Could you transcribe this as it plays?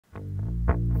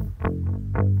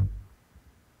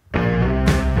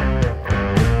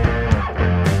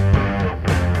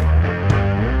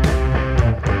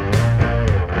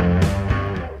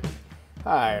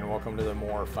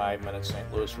5-minute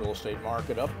St. Louis real estate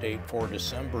market update for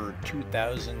December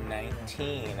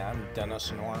 2019. I'm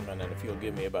Dennis Norman, and if you'll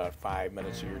give me about 5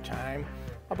 minutes of your time,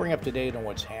 I'll bring up to date on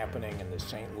what's happening in the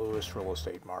St. Louis real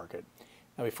estate market.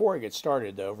 Now, before I get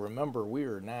started, though, remember we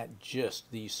are not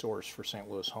just the source for St.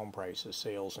 Louis home prices,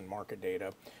 sales, and market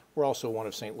data. We're also one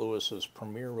of St. Louis's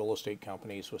premier real estate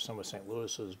companies with some of St.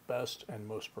 Louis's best and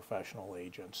most professional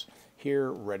agents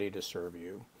here ready to serve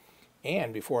you.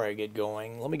 And before I get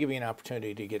going, let me give you an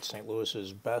opportunity to get St.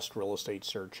 Louis's best real estate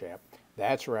search app.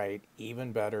 That's right,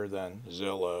 even better than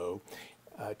Zillow.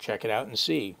 Check it out and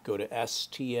see. Go to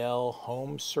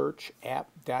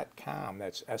stlhomesearchapp.com.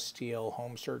 That's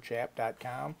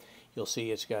stlhomesearchapp.com. You'll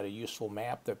see it's got a useful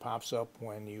map that pops up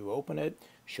when you open it.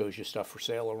 Shows you stuff for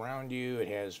sale around you. It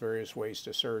has various ways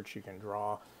to search. You can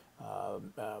draw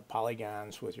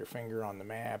polygons with your finger on the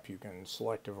map. You can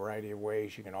select a variety of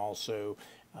ways. You can also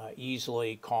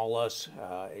easily call us,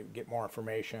 get more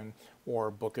information, or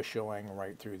book a showing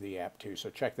right through the app too. So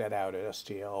check that out at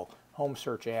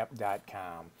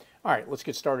stlhomesearchapp.com. All right, let's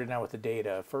get started now with the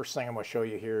data. First thing I'm going to show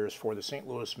you here is for the St.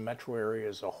 Louis metro area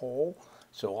as a whole.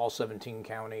 So all 17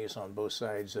 counties on both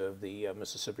sides of the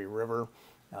Mississippi River.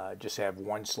 Just have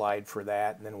one slide for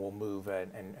that, and then we'll move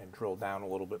and drill down a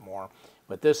little bit more.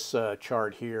 But this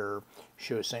chart here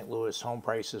shows St. Louis home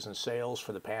prices and sales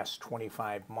for the past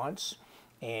 25 months.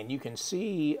 And you can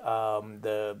see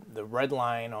the red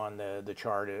line on the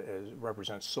chart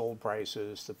represents sold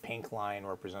prices. The pink line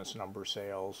represents number of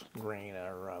sales. Green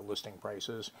are listing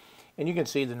prices. And you can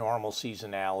see the normal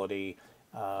seasonality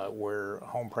where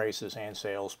home prices and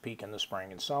sales peak in the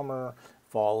spring and summer,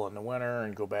 fall in the winter,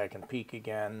 and go back and peak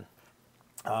again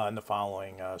in the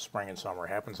following spring and summer.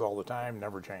 Happens all the time,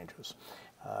 never changes.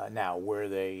 Now, where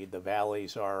the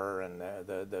valleys are and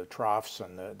the troughs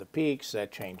and the peaks,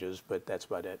 that changes, but that's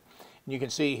about it. And you can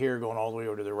see here, going all the way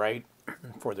over to the right,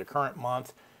 for the current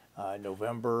month,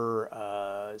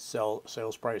 November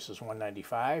sales price is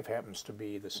 $195, happens to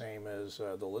be the same as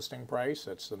the listing price.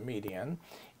 That's the median,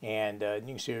 and you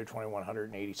can see here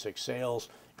 2,186 sales.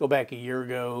 Go back a year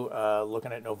ago,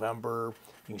 looking at November,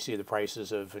 you can see the prices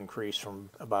have increased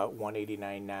from about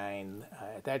 $189.9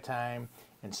 at that time,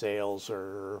 and sales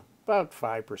are about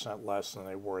 5% less than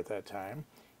they were at that time.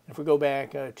 If we go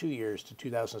back 2 years to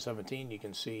 2017, you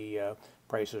can see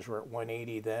prices were at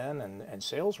 180 then, and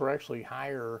sales were actually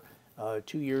higher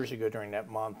 2 years ago during that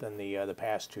month than the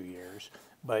past 2 years.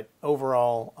 But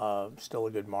overall, still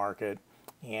a good market.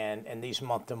 And these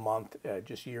month-to-month,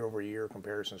 just year-over-year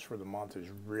comparisons for the month is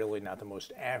really not the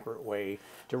most accurate way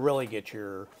to really get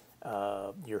your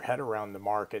head around the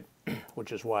market,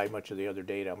 which is why much of the other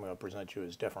data I'm going to present you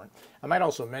is different. I might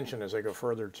also mention as I go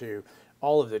further too,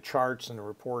 all of the charts and the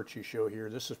reports you show here,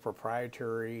 this is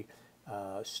proprietary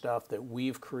stuff that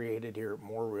we've created here at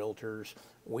More Realtors.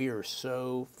 We are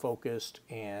so focused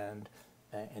and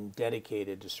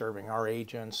dedicated to serving our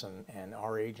agents and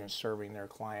our agents serving their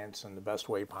clients in the best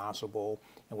way possible.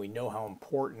 And we know how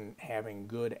important having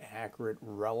good, accurate,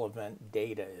 relevant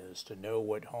data is to know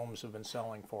what homes have been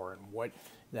selling for and what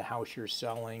the house you're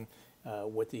selling,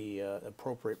 what the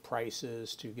appropriate price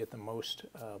is to get the most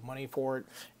money for it,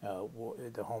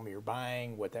 the home you're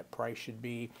buying, what that price should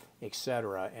be,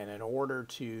 etc. And in order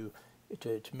to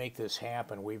make this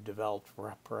happen, we've developed,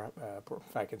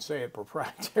 if I can say it,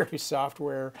 proprietary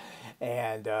software,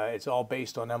 and it's all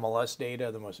based on MLS data,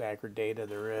 the most accurate data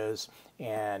there is,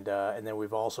 and then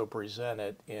we've also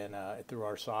presented in through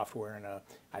our software in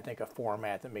I think a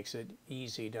format that makes it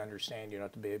easy to understand. You don't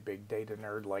have to be a big data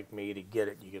nerd like me to get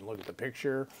it. You can look at the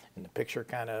picture, and the picture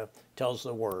kind of tells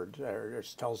the word, or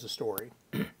tells the story.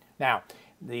 Now,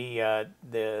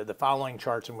 the following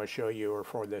charts I'm going to show you are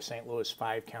for the St. Louis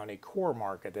 5-county core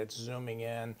market. That's zooming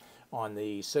in on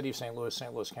the city of St. Louis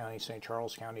County, St.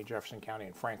 Charles County, Jefferson County,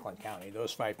 and Franklin County.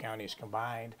 Those 5 counties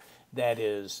combined, that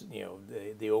is,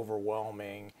 the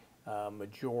overwhelming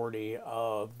majority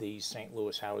of the St.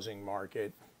 Louis housing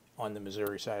market on the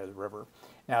Missouri side of the river.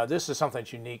 Now, this is something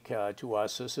that's unique to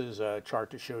us. This is a chart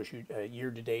that shows you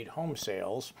year-to-date home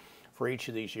sales for each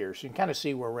of these years. So you can kind of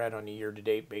see where we're at on a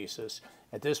year-to-date basis.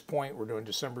 At this point, we're doing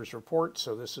December's report,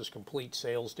 so this is complete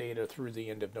sales data through the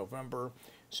end of November.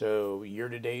 So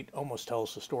year-to-date almost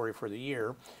tells the story for the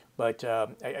year. But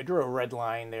I drew a red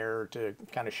line there to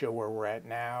kind of show where we're at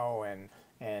now and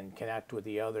connect with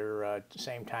the other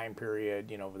same time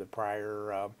period, over the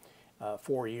prior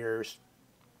 4 years.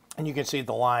 And you can see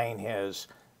the line has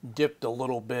dipped a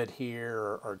little bit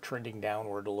here or trending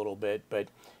downward a little bit, but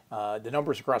the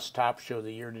numbers across the top show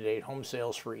the year-to-date home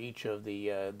sales for each of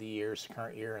the years, the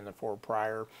current year and the 4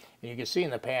 prior. And you can see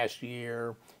in the past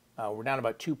year, we're down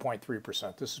about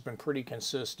 2.3%. This has been pretty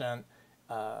consistent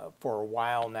for a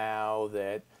while now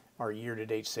that our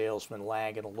year-to-date sales been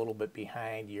lagging a little bit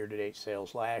behind year-to-date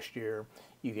sales last year.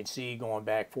 You can see going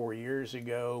back 4 years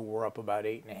ago, we're up about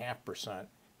 8.5%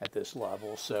 at this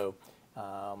level. So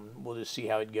we'll just see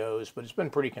how it goes, but it's been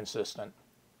pretty consistent.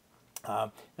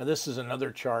 Now this is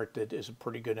another chart that is a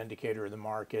pretty good indicator of the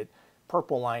market.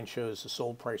 Purple line shows the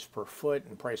sold price per foot,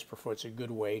 and price per foot is a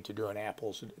good way to do an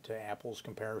apples to apples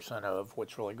comparison of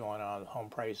what's really going on with home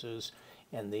prices.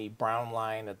 And the brown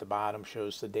line at the bottom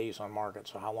shows the days on market,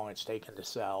 so how long it's taken to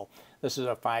sell. This is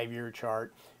a 5-year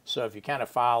chart, so if you kind of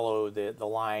follow the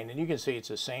line, and you can see it's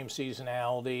the same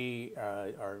seasonality,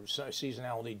 or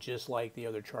seasonality just like the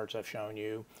other charts I've shown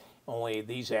you, only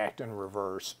these act in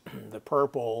reverse. The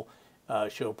purple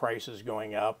show prices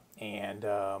going up and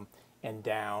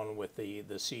down with the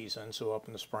season, so up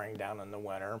in the spring, down in the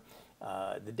winter.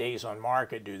 The days on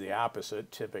market do the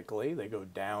opposite typically. They go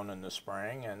down in the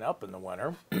spring and up in the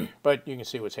winter, but you can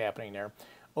see what's happening there.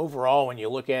 Overall, when you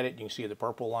look at it, you can see the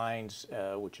purple lines,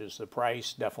 which is the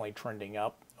price, definitely trending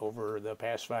up over the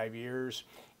past 5 years,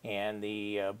 and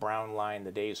the brown line,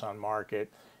 the days on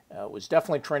market, was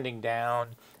definitely trending down.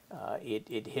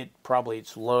 It hit probably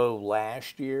its low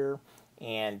last year,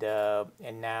 and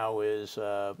now is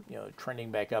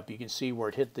trending back up. You can see where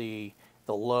it hit the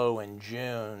low in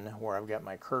June, where I've got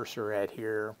my cursor at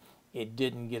here. It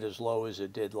didn't get as low as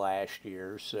it did last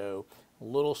year, so a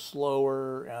little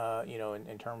slower,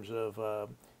 in terms of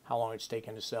how long it's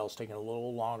taken to sell. It's taking a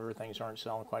little longer. Things aren't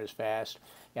selling quite as fast.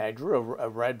 And I drew a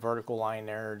red vertical line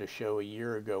there to show a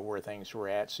year ago where things were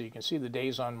at. So you can see the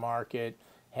days on market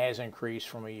has increased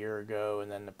from a year ago,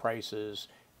 and then the prices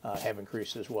have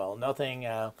increased as well. Nothing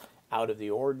out of the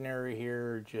ordinary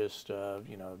here, just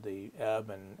the ebb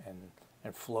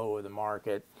and flow of the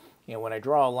market. When I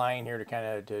draw a line here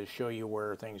to show you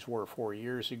where things were 4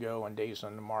 years ago on days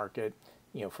on the market,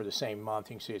 for the same month,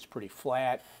 you can see it's pretty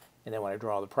flat. And then when I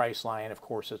draw the price line, of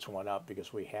course, it's went up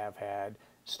because we have had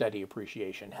steady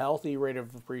appreciation. Healthy rate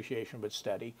of appreciation, but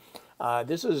steady.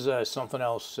 This is something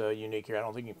else unique here. I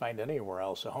don't think you can find anywhere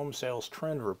else. A home sales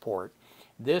trend report.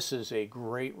 This is a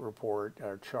great report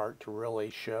or chart to really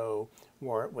show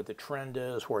what the trend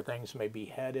is, where things may be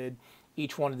headed.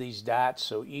 Each one of these dots,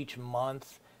 so each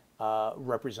month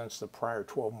represents the prior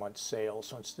 12-month sales.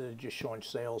 So instead of just showing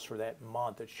sales for that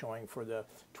month, it's showing for the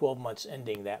 12 months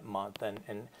ending that month.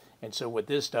 And so what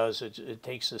this does is it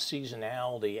takes the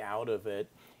seasonality out of it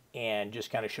and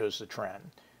just kind of shows the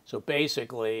trend. So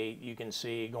basically, you can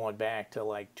see going back to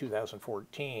like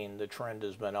 2014, the trend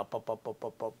has been up,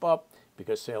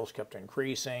 because sales kept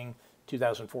increasing.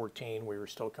 2014, we were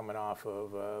still coming off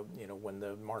of, when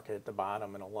the market hit the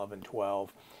bottom in 11,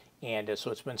 12. And so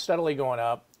it's been steadily going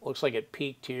up. Looks like it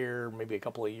peaked here maybe a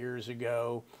couple of years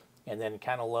ago and then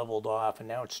kind of leveled off, and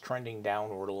now it's trending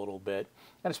downward a little bit.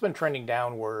 And it's been trending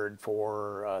downward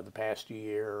for the past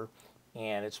year,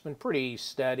 and it's been pretty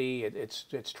steady. It's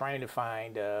trying to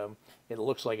find, it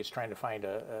looks like it's trying to find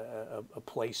a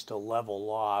place to level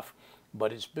off,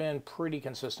 but it's been pretty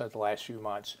consistent the last few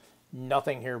months.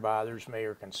 Nothing here bothers me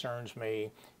or concerns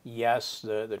me. Yes,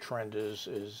 the trend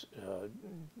is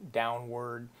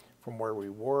downward from where we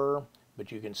were,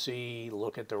 but you can see,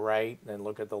 look at the right, then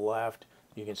look at the left,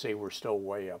 you can see we're still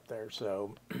way up there.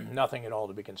 So nothing at all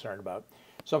to be concerned about.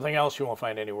 Something else you won't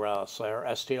find anywhere else, our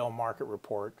STL market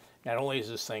report. Not only is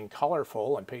this thing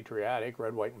colorful and patriotic,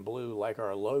 red, white, and blue, like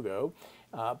our logo.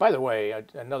 By the way,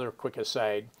 another quick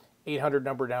aside, 800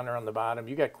 number down there on the bottom.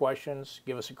 You got questions,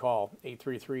 give us a call,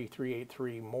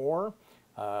 833-383-MORE,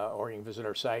 or you can visit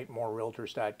our site,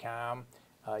 morerealtors.com.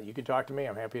 You can talk to me.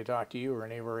 I'm happy to talk to you or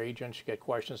any of our agents. You get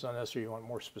questions on this or you want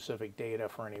more specific data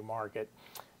for any market.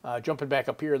 Jumping back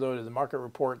up here, though, to the market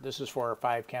report, this is for our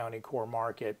 5-county core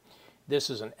market.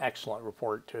 This is an excellent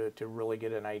report to really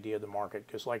get an idea of the market,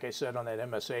 because like I said on that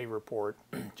MSA report,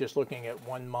 just looking at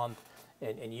 1 month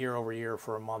and year over year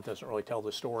for a month doesn't really tell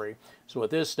the story. So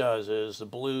what this does is the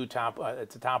blue top,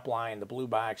 at the top line, the blue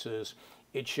boxes,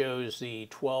 it shows the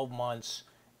 12 months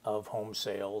of home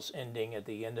sales ending at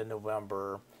the end of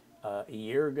November a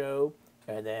year ago,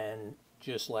 and then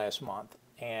just last month.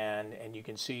 And you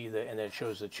can see and then it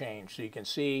shows the change. So you can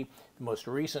see the most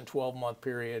recent 12-month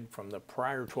period from the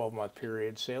prior 12-month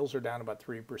period, sales are down about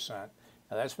 3%. Now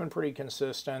that's been pretty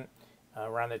consistent,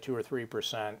 around the 2 or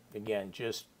 3%. Again,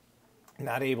 just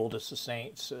not able to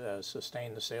sustain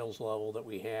the sales level that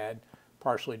we had,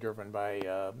 partially driven by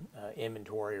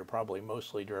inventory, or probably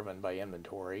mostly driven by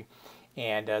inventory.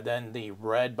 And then the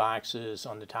red boxes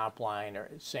on the top line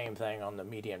are same thing on the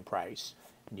median price.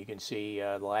 And you can see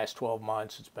the last 12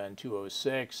 months it's been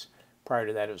 206. Prior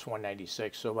to that it was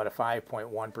 196, so about a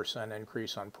 5.1%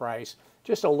 increase on price.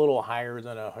 just a little higher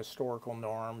than a historical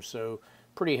norm. So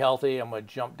pretty healthy. I'm going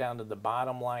to jump down to the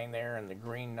bottom line there, and the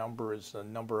green number is the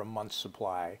number of months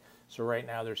supply. So right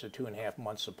now there's a 2.5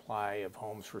 month supply of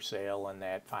homes for sale in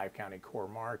that 5-county core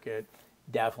market.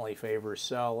 Definitely favors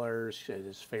sellers. It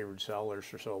has favored sellers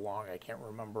for so long. I can't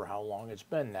remember how long it's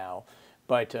been now.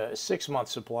 But a 6-month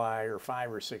supply or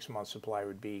 5 or 6 month supply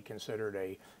would be considered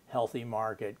a healthy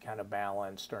market, kind of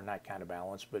balanced, or not kind of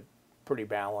balanced, but pretty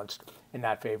balanced, and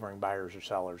not favoring buyers or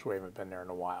sellers. We haven't been there in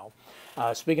a while.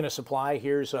 Speaking of supply,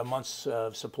 here's a month's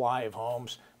supply of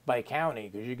homes by county,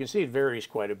 because you can see it varies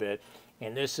quite a bit.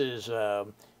 And this is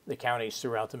the counties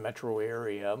throughout the metro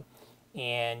area.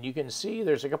 And you can see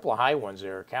there's a couple of high ones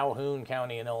there. Calhoun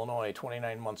County in Illinois,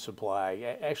 29-month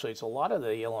supply. Actually, it's a lot of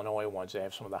the Illinois ones that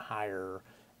have some of the higher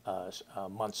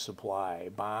month supply.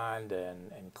 Bond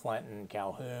and Clinton,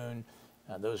 Calhoun,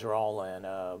 those are all in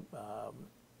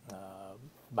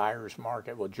buyer's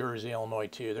market. Well, Jersey, Illinois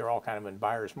too. They're all kind of in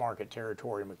buyer's market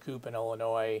territory. Macoupin,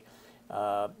 Illinois.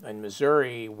 In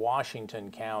Missouri, Washington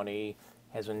County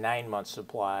has a 9-month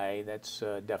supply. That's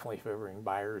definitely favoring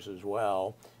buyers as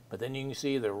well. But then you can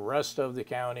see the rest of the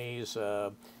counties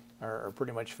are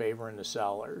pretty much favoring the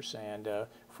sellers. And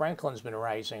Franklin's been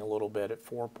rising a little bit at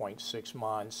 4.6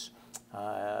 months.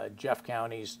 Jeff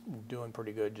County's doing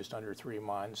pretty good, just under 3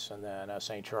 months. And then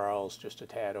St. Charles just a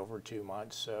tad over 2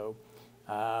 months. So,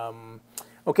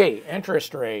 okay,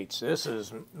 interest rates. This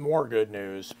is more good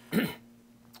news.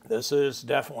 This is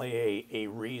definitely a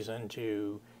reason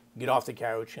to get off the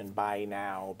couch and buy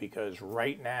now, because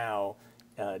right now,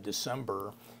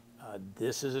 December,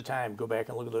 this is a time, go back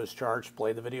and look at those charts,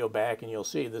 play the video back, and you'll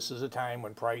see this is a time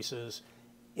when prices,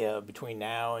 between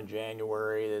now and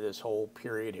January, this whole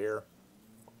period here,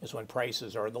 is when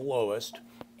prices are the lowest.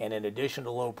 And in addition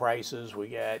to low prices, we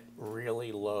get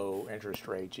really low interest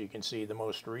rates. You can see the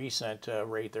most recent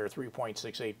rate there,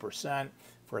 3.68%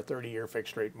 for a 30-year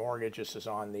fixed rate mortgage. This is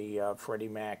on the Freddie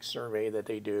Mac survey that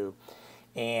they do.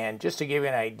 And just to give you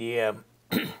an idea,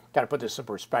 got to put this in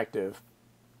perspective.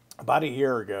 About a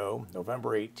year ago,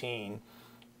 November 18,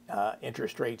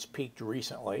 interest rates peaked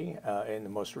recently in the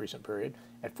most recent period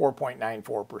at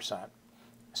 4.94%.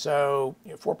 So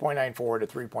 4.94 to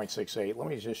 3.68. Let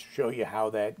me just show you how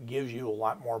that gives you a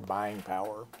lot more buying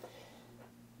power.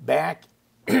 Back,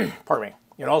 pardon me,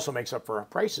 it also makes up for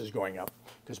prices going up,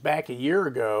 because back a year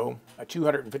ago, a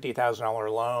 $250,000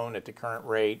 loan at the current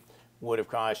rate would have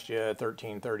cost you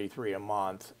 $1,333 a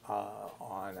month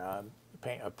on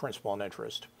principal and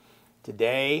interest.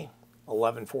 Today,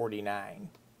 $1,149.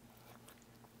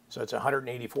 So it's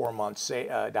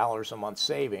 $184 dollars a month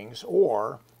savings,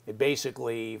 or it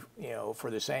basically, you know, for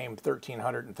the same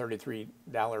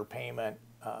 $1,333 payment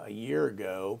a year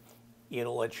ago,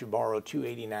 it'll let you borrow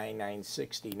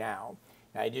 $289,960 now.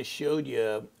 I just showed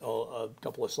you a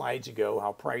couple of slides ago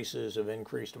how prices have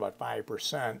increased about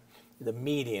 5%, the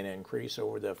median increase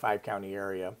over the 5-county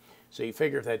area. So you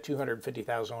figure if that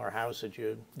 $250,000 house that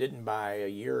you didn't buy a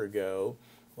year ago,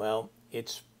 well,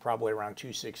 it's probably around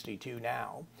 $262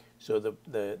 now. So the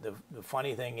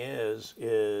funny thing is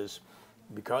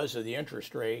because of the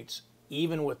interest rates,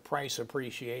 even with price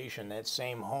appreciation, that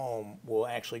same home will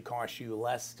actually cost you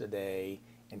less today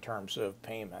in terms of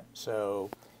payment. So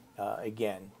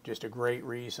again, just a great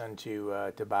reason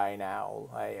to buy now.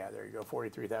 Yeah, there you go,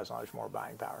 $43,000 more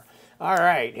buying power. All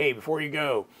right, hey, before you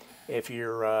go, if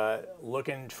you're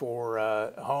looking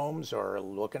for homes or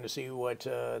looking to see what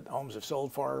homes have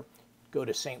sold for, go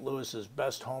to St. Louis's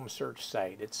best home search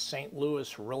site. It's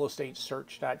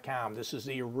stlouisrealestatesearch.com. This is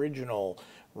the original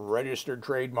registered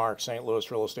trademark St. Louis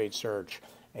Real Estate Search.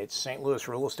 It's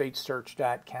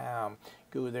stlouisrealestatesearch.com.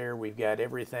 Go there. We've got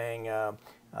everything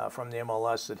from the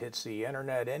MLS that hits the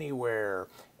internet anywhere.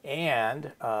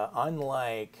 And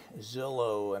unlike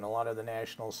Zillow and a lot of the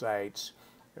national sites,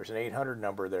 there's an 800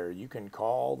 number there. You can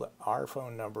call our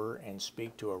phone number and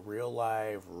speak to a real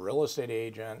live real estate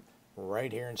agent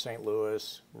right here in St.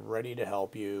 Louis, ready to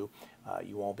help you.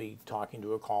 You won't be talking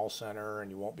to a call center, and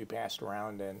you won't be passed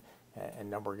around and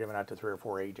number given out to 3 or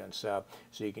 4 agents. So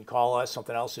you can call us.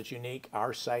 Something else that's unique,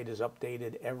 our site is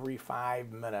updated every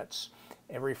 5 minutes.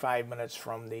 Every 5 minutes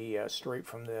from the straight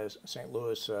from the St.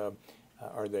 Louis, the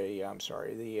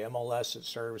MLS that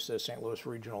serves the St. Louis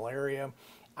regional area.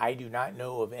 I do not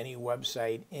know of any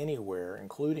website anywhere,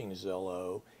 including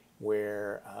Zillow,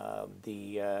 where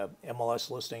the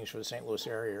MLS listings for the St. Louis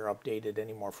area are updated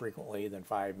any more frequently than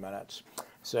 5 minutes.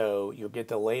 So you'll get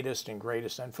the latest and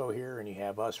greatest info here, and you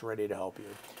have us ready to help you.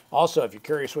 Also, if you're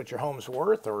curious what your home's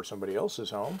worth or somebody else's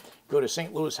home, go to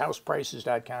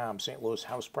stlouishouseprices.com,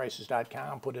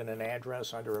 stlouishouseprices.com, put in an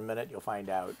address, under a minute you'll find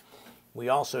out. We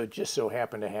also just so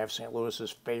happen to have St.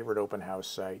 Louis's favorite open house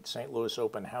site,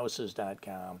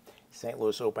 stlouisopenhouses.com.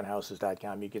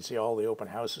 stlouisopenhouses.com. You can see all the open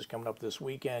houses coming up this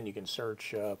weekend. You can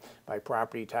search by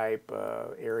property type,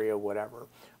 area, whatever.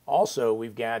 Also,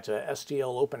 we've got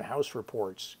STL open house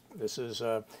reports. This is,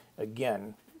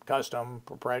 again, custom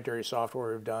proprietary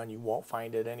software we've done. You won't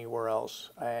find it anywhere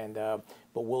else, and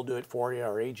but we'll do it for you.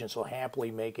 Our agents will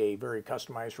happily make a very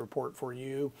customized report for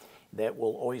you that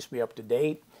will always be up to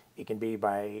date. It can be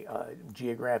by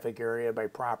geographic area, by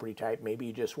property type. Maybe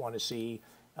you just want to see,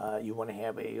 you want to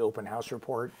have a open house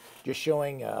report just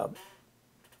showing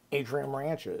atrium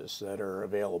ranches that are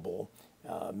available.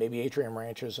 Maybe atrium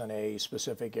ranches in a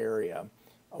specific area,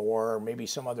 or maybe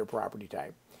some other property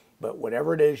type. But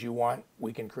whatever it is you want,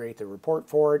 we can create the report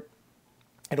for it.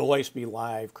 It'll always be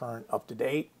live, current, up to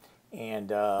date,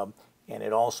 and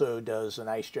it also does a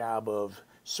nice job of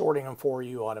sorting them for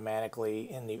you automatically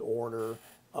in the order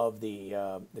of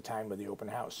the time of the open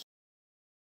house.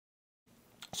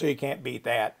 So you can't beat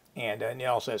that, and it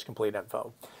also has complete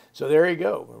info. So there you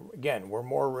go. Again, we're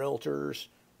Moore Realtors,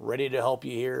 ready to help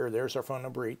you here. There's our phone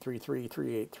number,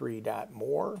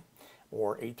 833-383-MORE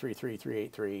or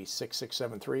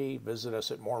 833-383-6673. Visit us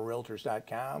at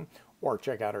moorerealtors.com or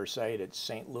check out our site at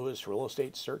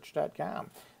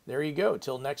stlouisrealestatesearch.com. There you go.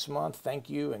 Till next month, thank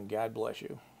you and God bless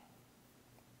you.